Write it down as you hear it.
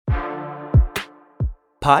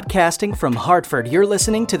Podcasting from Hartford, you're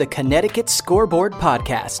listening to the Connecticut Scoreboard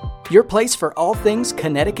Podcast, your place for all things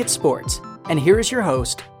Connecticut sports. And here is your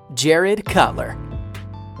host, Jared Kotler.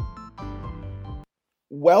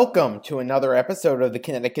 Welcome to another episode of the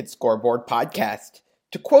Connecticut Scoreboard Podcast.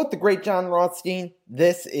 To quote the great John Rothstein,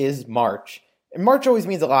 this is March. And March always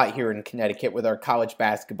means a lot here in Connecticut with our college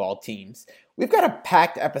basketball teams. We've got a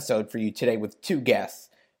packed episode for you today with two guests.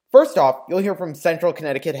 First off, you'll hear from Central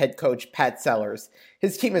Connecticut head coach Pat Sellers.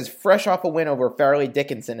 His team is fresh off a win over Fairleigh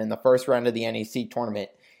Dickinson in the first round of the NEC Tournament.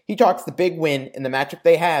 He talks the big win in the matchup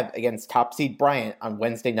they have against top seed Bryant on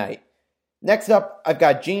Wednesday night. Next up, I've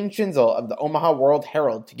got John Schinzel of the Omaha World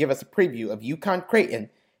Herald to give us a preview of UConn-Creighton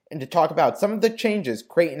and to talk about some of the changes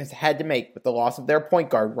Creighton has had to make with the loss of their point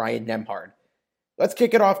guard Ryan Nembhard. Let's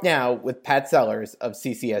kick it off now with Pat Sellers of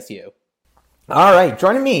CCSU. All right,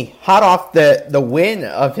 joining me hot off the win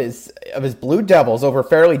of his Blue Devils over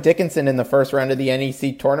Fairleigh Dickinson in the first round of the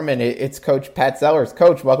NEC Tournament, it's Coach Pat Sellers.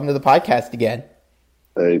 Coach, welcome to the podcast again.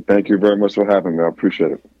 Hey, thank you very much for having me. I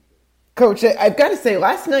appreciate it. Coach, I've got to say,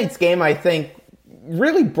 last night's game, I think,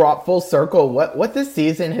 really brought full circle what this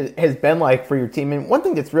season has been like for your team. And one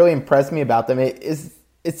thing that's really impressed me about them is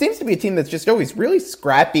it seems to be a team that's just always really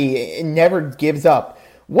scrappy and never gives up.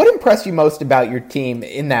 What impressed you most about your team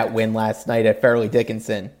in that win last night at Fairleigh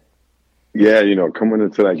Dickinson? Yeah, coming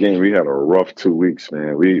into that game, we had a rough 2 weeks,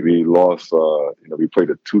 man. We lost, we played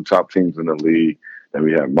the two top teams in the league, and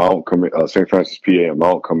we had Mount come in, St. Francis, PA, and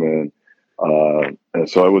Mount come in. And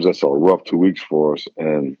so it was just a rough 2 weeks for us.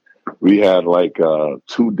 And we had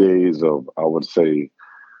 2 days of, I would say,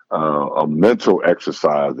 a mental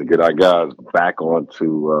exercise to get our guys back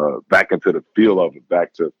into the feel of it,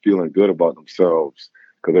 back to feeling good about themselves,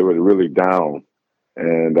 because they were really down.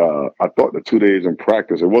 And I thought the 2 days in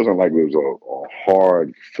practice, it wasn't like it was a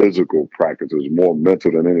hard physical practice. It was more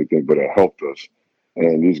mental than anything, but it helped us.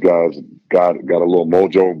 And these guys got a little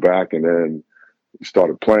mojo back, and then we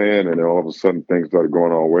started playing, and then all of a sudden things started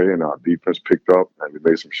going our way, and our defense picked up, and we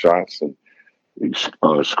made some shots, and we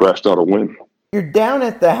scratched out a win. You're down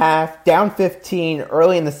at the half, down 15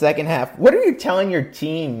 early in the second half. What are you telling your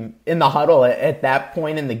team in the huddle at that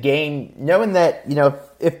point in the game, knowing that,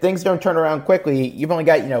 if things don't turn around quickly, you've only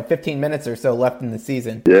got, 15 minutes or so left in the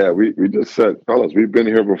season? Yeah, we just said, fellas, we've been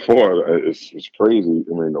here before. It's crazy.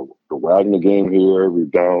 I mean, the Wagner game here, we're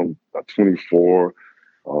down 24.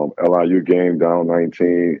 LIU game down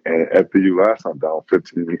 19, and FPU last time down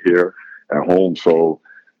 15 here at home. So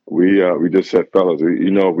we just said, fellas,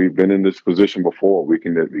 we've been in this position before. We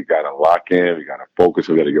got to lock in, we got to focus,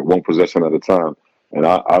 we got to get one possession at a time. And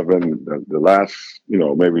I've been the last,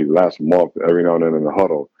 maybe last month, every now and then in the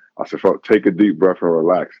huddle, I said, take a deep breath and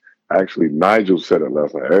relax. Actually, Nigel said it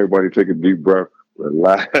last night. Everybody take a deep breath,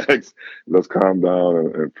 relax, let's calm down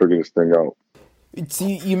and figure this thing out. So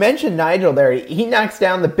you mentioned Nigel there. He knocks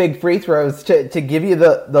down the big free throws to give you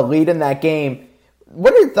the lead in that game.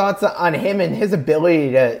 What are your thoughts on him and his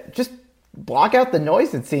ability to just block out the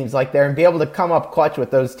noise, it seems like, there, and be able to come up clutch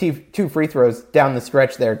with those two free throws down the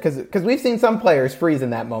stretch there? Because we've seen some players freeze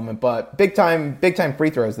in that moment, but big time free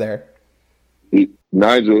throws there.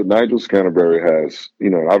 Nigel Scantlebury has,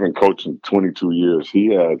 I've been coaching 22 years.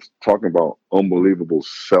 He has, talking about unbelievable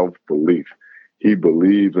self-belief. He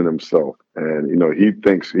believes in himself, and, he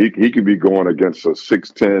thinks he could be going against a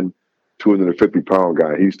 6'10", 250-pound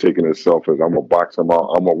guy. He's taking himself as, I'm going to box him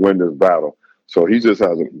out. I'm going to win this battle. So he just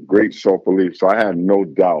has a great self-belief. So I had no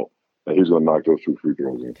doubt that he's going to knock those two free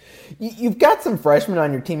throws in. You've got some freshmen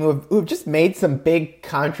on your team who have just made some big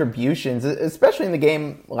contributions, especially in the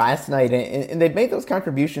game last night, and they've made those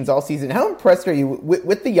contributions all season. How impressed are you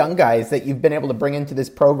with the young guys that you've been able to bring into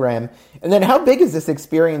this program? And then how big is this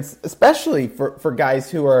experience, especially for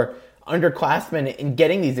guys who are underclassmen in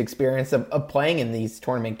getting these experience of playing in these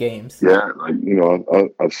tournament games? Yeah,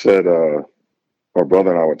 I said, my brother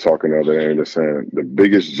and I were talking the other day, and they're saying the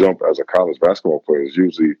biggest jump as a college basketball player is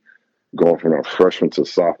usually going from a freshman to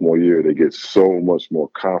sophomore year. They get so much more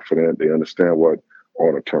confident. They understand what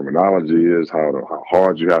all the terminology is, how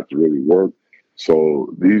hard you have to really work.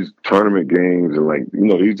 So these tournament games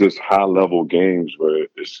and these just high level games where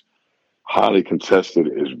it's highly contested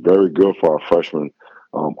is very good for our freshmen.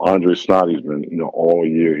 Andre Snoddy's been, all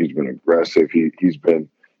year he's been aggressive. He's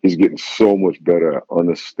getting so much better at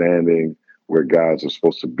understanding where guys are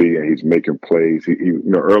supposed to be, and he's making plays. He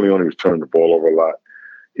early on he was turning the ball over a lot.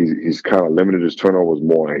 He's kind of limited his turnovers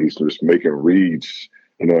more, and he's just making reads,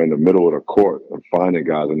 in the middle of the court and finding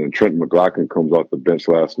guys. And then Trent McLaughlin comes off the bench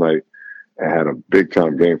last night and had a big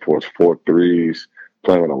time game for us, 4 threes,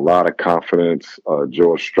 playing with a lot of confidence.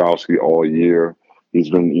 George Strowski all year. He's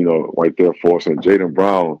been, right there for us. And Jaden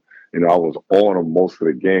Brown I was on him most of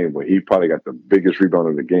the game, but he probably got the biggest rebound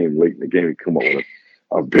in the game late in the game. He come up with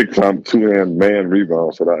a big-time two-hand man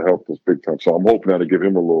rebound, so that helped us big time. So I'm hoping that'll give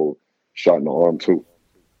him a little shot in the arm, too.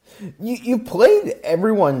 You played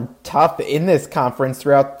everyone tough in this conference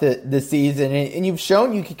throughout the season, and you've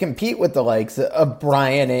shown you can compete with the likes of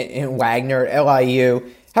Bryant and Wagner at LIU.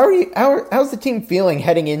 How's the team feeling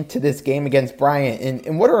heading into this game against Bryant,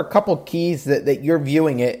 and what are a couple keys that you're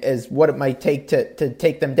viewing it as what it might take to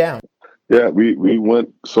take them down? Yeah, we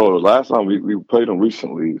went. So last time we played them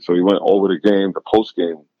recently, so we went over the game, the post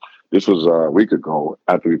game. This was a week ago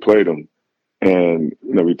after we played them, and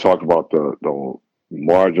we talked about the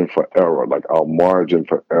margin for error, like our margin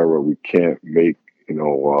for error. We can't make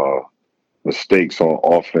mistakes on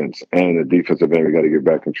offense and the defensive end. We got to get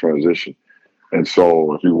back in transition. And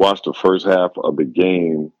so if you watch the first half of the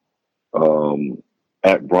game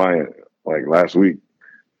at Bryant, like last week,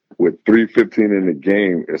 with 3:15 in the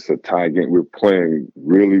game, it's a tie game. We're playing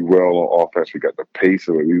really well on offense. We got the pace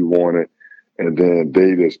of it we wanted, and then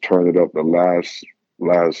they just turned it up the last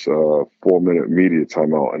 4-minute media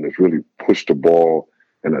timeout, and just really pushed the ball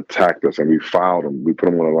and attacked us. And we fouled them. We put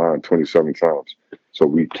them on the line 27 times. So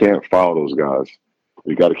we can't foul those guys.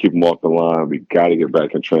 We got to keep them off the line. We got to get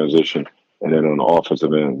back in transition. And then on the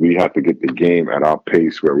offensive end, we have to get the game at our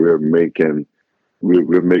pace where we're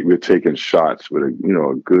taking shots with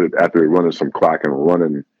a good, after we're running some clock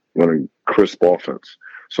and running crisp offense.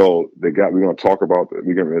 So we're going to talk about that.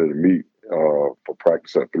 We're getting ready to meet for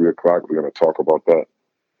practice at 3:00. We're going to talk about that,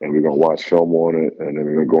 and we're going to watch film on it, and then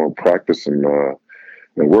we're going to go and practice and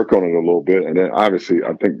work on it a little bit. And then obviously,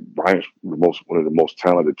 I think Bryant's one of the most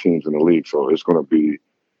talented teams in the league. So it's going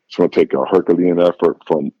to take a Herculean effort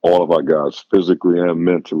from all of our guys, physically and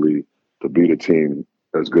mentally, to beat a team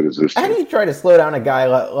as good as this team. How do you try to slow down a guy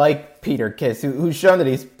like Peter Kiss, who's shown that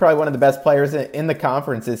he's probably one of the best players in the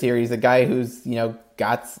conference this year? He's a guy who's played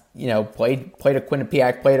at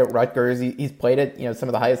Quinnipiac, played at Rutgers. He's played at some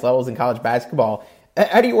of the highest levels in college basketball.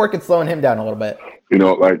 How do you work at slowing him down a little bit?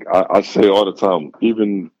 Like I say all the time,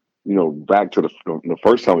 even back to the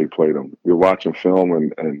first time we played him, we were watching film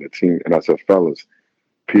and the team, and I said, fellas,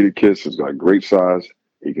 Peter Kiss has got great size.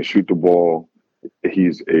 He can shoot the ball.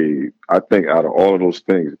 I think out of all of those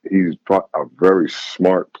things, he's a very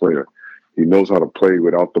smart player. He knows how to play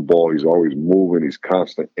without the ball. He's always moving. He's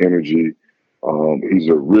constant energy.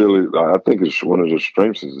 I think it's one of his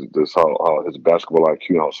strengths is just how his basketball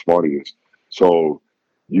IQ, how smart he is. So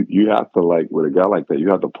you have to, like, with a guy like that, you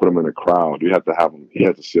have to put him in a crowd. You have to have him. He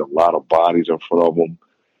has to see a lot of bodies in front of him.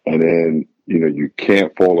 And then, you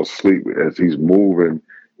can't fall asleep as he's moving.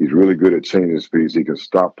 He's really good at changing speeds. He can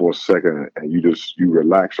stop for a second and you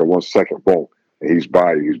relax for 1 second, boom, and he's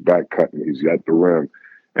by you. He's back cutting. He's at the rim.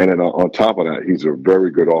 And then on top of that, he's a very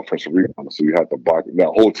good offensive rebounder. So you have to box. That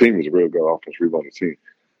whole team is a really good offensive rebounding team.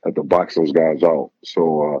 Have to box those guys out.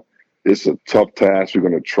 So it's a tough task. We're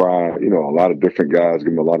going to try, a lot of different guys,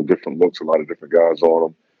 give them a lot of different looks, a lot of different guys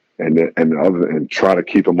on them, and try to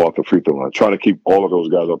keep them off the free throw line. Try to keep all of those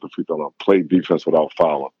guys off the free throw line. Play defense without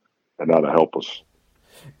fouling, and that'll help us.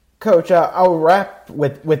 Coach, I'll wrap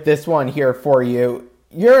with this one here for you.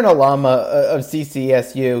 You're an alum of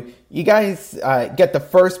CCSU. You guys get the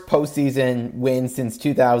first postseason win since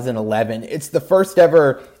 2011. It's the first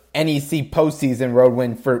ever NEC postseason road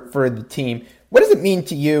win for the team. What does it mean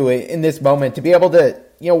to you in this moment to be able to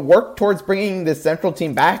work towards bringing the Central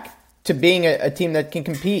team back to being a team that can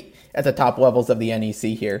compete at the top levels of the NEC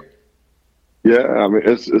here? Yeah, I mean,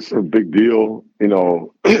 it's a big deal.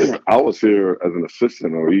 I was here as an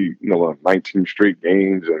assistant, we, 19 straight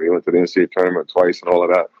games, and we went to the NCAA tournament twice and all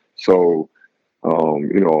of that. So,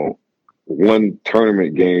 one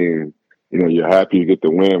tournament game, you're happy you get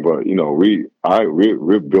the win, but,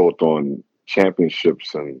 we're built on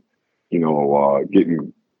championships and,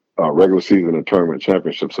 getting regular season and tournament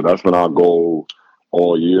championships. So that's been our goal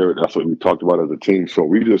all year. That's what we talked about as a team. So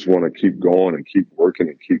we just want to keep going and keep working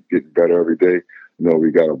and keep getting better every day.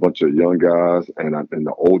 We got a bunch of young guys and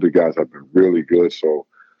the older guys have been really good. So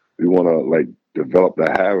we want to develop the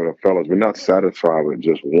habit of fellas. We're not satisfied with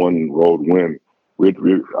just one road win.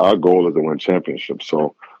 Our goal is to win championships.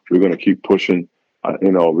 So we're going to keep pushing. We're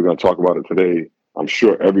going to talk about it today. I'm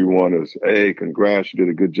sure everyone is, hey, congrats, you did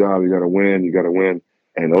a good job. You got to win.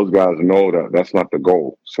 And those guys know that that's not the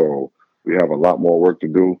goal. So we have a lot more work to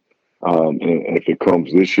do. And if it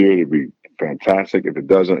comes this year, it'd be fantastic. If it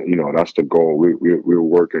doesn't, that's the goal. We're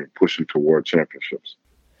working, pushing toward championships.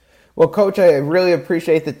 Well, Coach, I really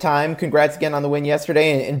appreciate the time. Congrats again on the win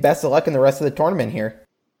yesterday, and best of luck in the rest of the tournament here.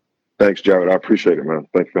 Thanks, Jared. I appreciate it, man.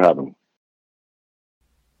 Thanks for having me.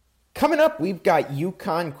 Coming up, we've got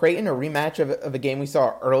UConn-Creighton, a rematch of a game we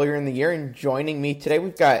saw earlier in the year. And joining me today,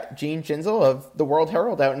 we've got Gene Schinzel of the World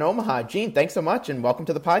Herald out in Omaha. Gene, thanks so much, and welcome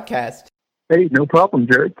to the podcast. Hey, no problem,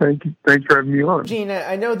 Jared. Thank you. Thanks for having me on. Gene,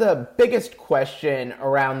 I know the biggest question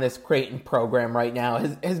around this Creighton program right now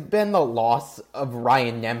has been the loss of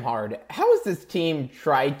Ryan Nembhard. How has this team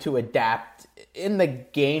tried to adapt in the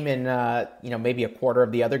game in maybe a quarter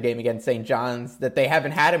of the other game against St. John's that they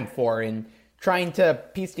haven't had him for, and trying to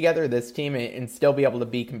piece together this team and still be able to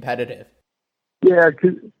be competitive? Yeah,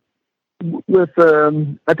 because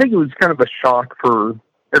I think it was kind of a shock for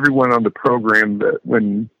everyone on the program that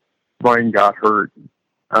when Ryan got hurt,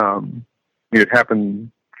 it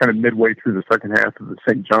happened kind of midway through the second half of the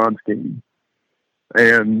St. John's game.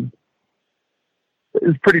 And it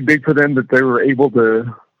was pretty big for them that they were able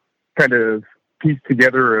to kind of piece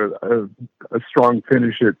together a strong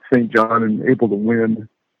finish at St. John and able to win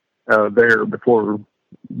there before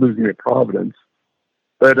losing at Providence.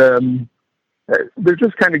 But they're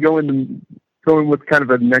just kind of going with kind of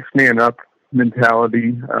a next man up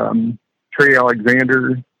mentality. Trey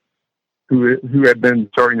Alexander, who had been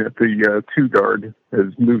starting at the two guard,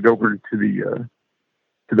 has moved over to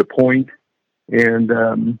the point, and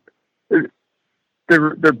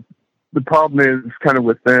the problem is kind of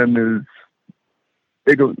with them is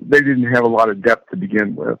they didn't have a lot of depth to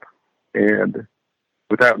begin with, and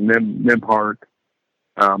without Nembhard,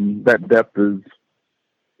 that depth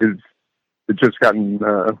is just gotten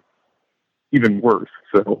even worse.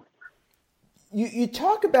 So you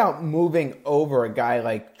talk about moving over a guy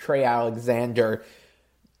like Trey Alexander.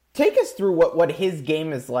 Take us through what his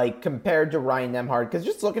game is like compared to Ryan Nembhard, because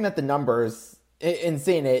just looking at the numbers and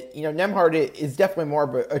seeing it, Nembhard is definitely more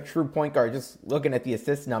of a true point guard. Just looking at the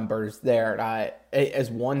assist numbers there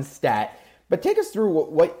as one stat, but take us through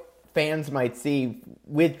what fans might see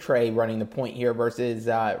with Trey running the point here versus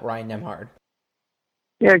Ryan Nembhard.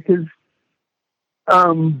 Yeah, because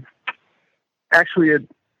actually,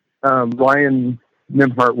 Ryan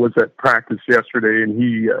Nembhard was at practice yesterday, and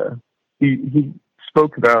he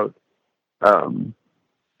spoke about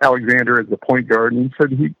Alexander as a point guard, and he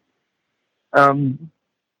said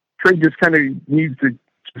Trey just kind of needs to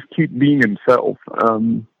just keep being himself.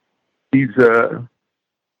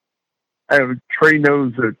 Trey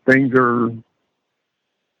knows that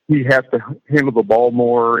he has to handle the ball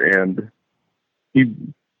more, and he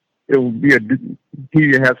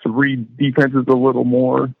has to read defenses a little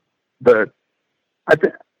more. But I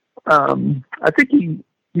think he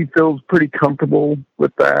feels pretty comfortable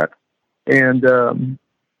with that, and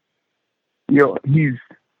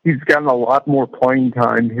he's gotten a lot more playing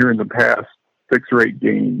time here in the past 6 or 8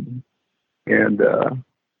 games, and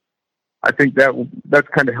I think that's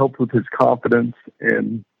kind of helped with his confidence,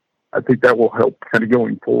 and I think that will help kind of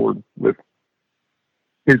going forward with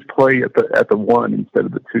his play at the 1 instead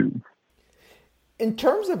of the 2. In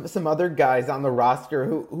terms of some other guys on the roster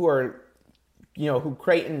who are, who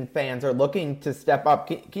Creighton fans are looking to step up,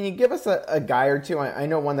 can you give us a guy or two? I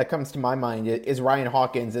know one that comes to my mind is Ryan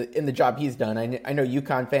Hawkins in the job he's done. I know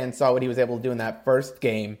UConn fans saw what he was able to do in that first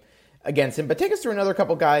game against him, but take us through another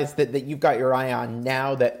couple guys that you've got your eye on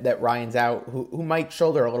now that Ryan's out, who might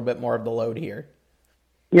shoulder a little bit more of the load here.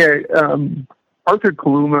 Yeah, Arthur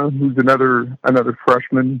Kaluma, who's another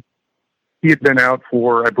freshman. He had been out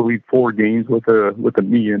for, I believe, 4 games with a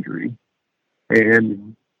knee injury,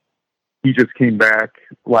 and he just came back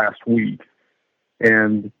last week,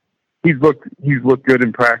 and he's looked good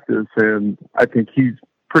in practice, and I think he's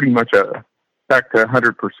pretty much back to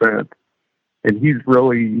 100%. And he's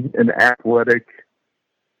really an athletic,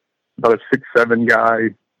 about a 6'7"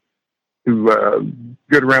 guy who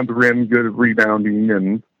good around the rim, good at rebounding,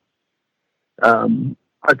 and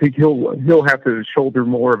I think he'll have to shoulder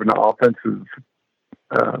more of an offensive,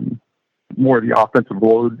 more of the offensive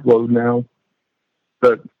load now.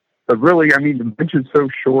 But really, I mean, the bench is so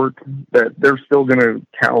short that they're still going to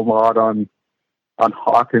count a lot on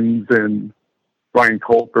Hawkins and Ryan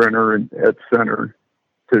Coltbrenner at center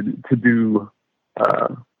to do,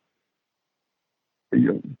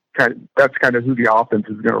 that's kind of who the offense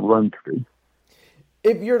is going to run through.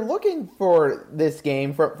 If you're looking for this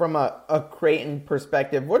game from a Creighton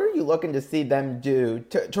perspective, what are you looking to see them do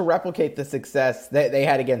to replicate the success that they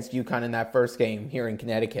had against UConn in that first game here in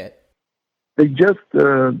Connecticut? They just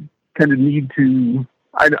kind of need to.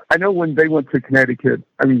 I know when they went to Connecticut,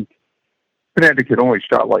 I mean, Connecticut only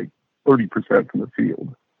shot like 30% from the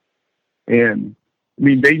field, and I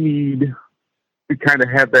mean, they need to kind of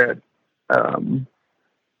have that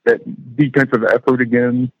defensive effort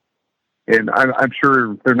again. And I'm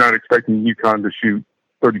sure they're not expecting UConn to shoot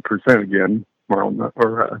 30% again tomorrow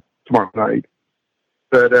night.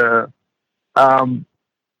 But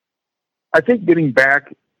I think getting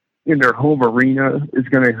back in their home arena is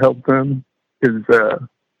going to help them, because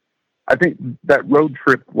I think that road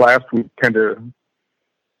trip last week kind of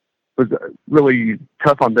was really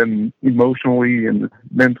tough on them emotionally and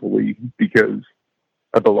mentally because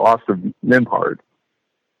of the loss of Nembhard.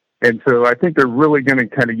 And so I think they're really going to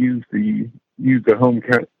kind of use the home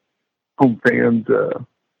fans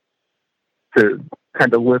to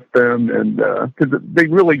kind of lift them, and because they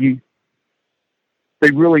really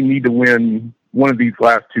need to win one of these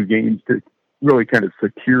last two games to really kind of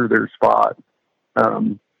secure their spot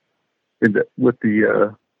with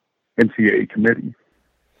the NCAA committee.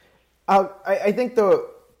 I think the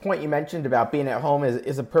point you mentioned about being at home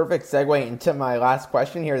is a perfect segue into my last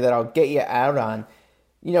question here that I'll get you out on.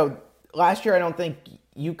 You know, last year I don't think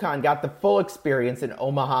UConn got the full experience in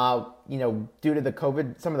Omaha, you know, due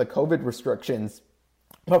to some of the COVID restrictions.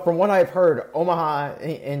 But from what I've heard, Omaha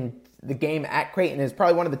in the game at Creighton is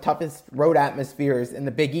probably one of the toughest road atmospheres in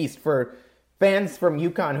the Big East for fans from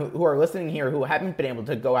UConn who are listening here who haven't been able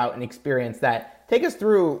to go out and experience that. Take us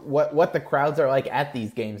through what the crowds are like at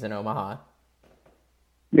these games in Omaha.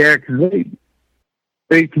 Yeah, because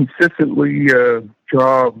they consistently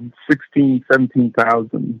draw 16,000,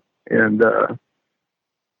 17,000. And,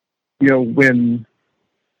 you know, when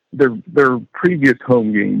their previous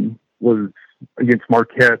home game was against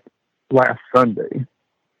Marquette last Sunday,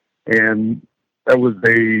 and that was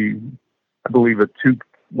I believe a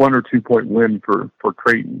 1 or 2 point win for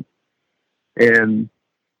Creighton. And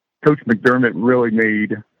Coach McDermott really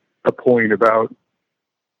made a point about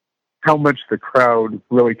how much the crowd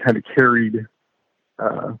really kind of carried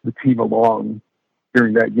the team along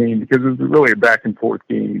during that game, because it was really a back and forth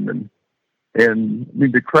game, and I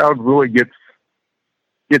mean, the crowd really gets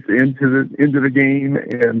into the game,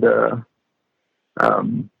 and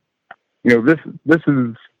you know, this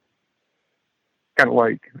is kind of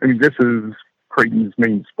like, I mean, this is Creighton's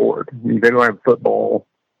main sport. I mean, they don't have football,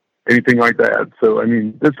 anything like that. So, I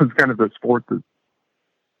mean, this is kind of the sport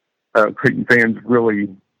that Creighton fans really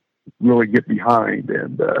get behind,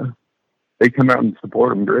 and they come out and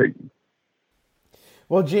support them great.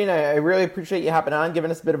 Well, Gene, I really appreciate you hopping on,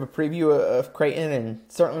 giving us a bit of a preview of Creighton, and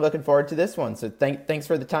certainly looking forward to this one. So thanks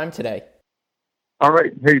for the time today. All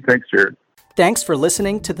right. Hey, thanks, Jared. Thanks for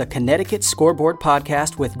listening to the Connecticut Scoreboard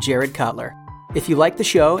Podcast with Jared Cutler. If you like the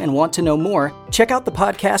show and want to know more, check out the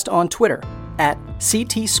podcast on Twitter at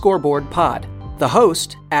CT Scoreboard Pod, the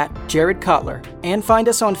host at Jared Cutler, and find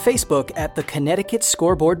us on Facebook at the Connecticut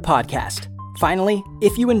Scoreboard Podcast. Finally,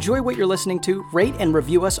 if you enjoy what you're listening to, rate and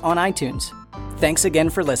review us on iTunes. Thanks again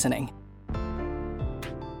for listening.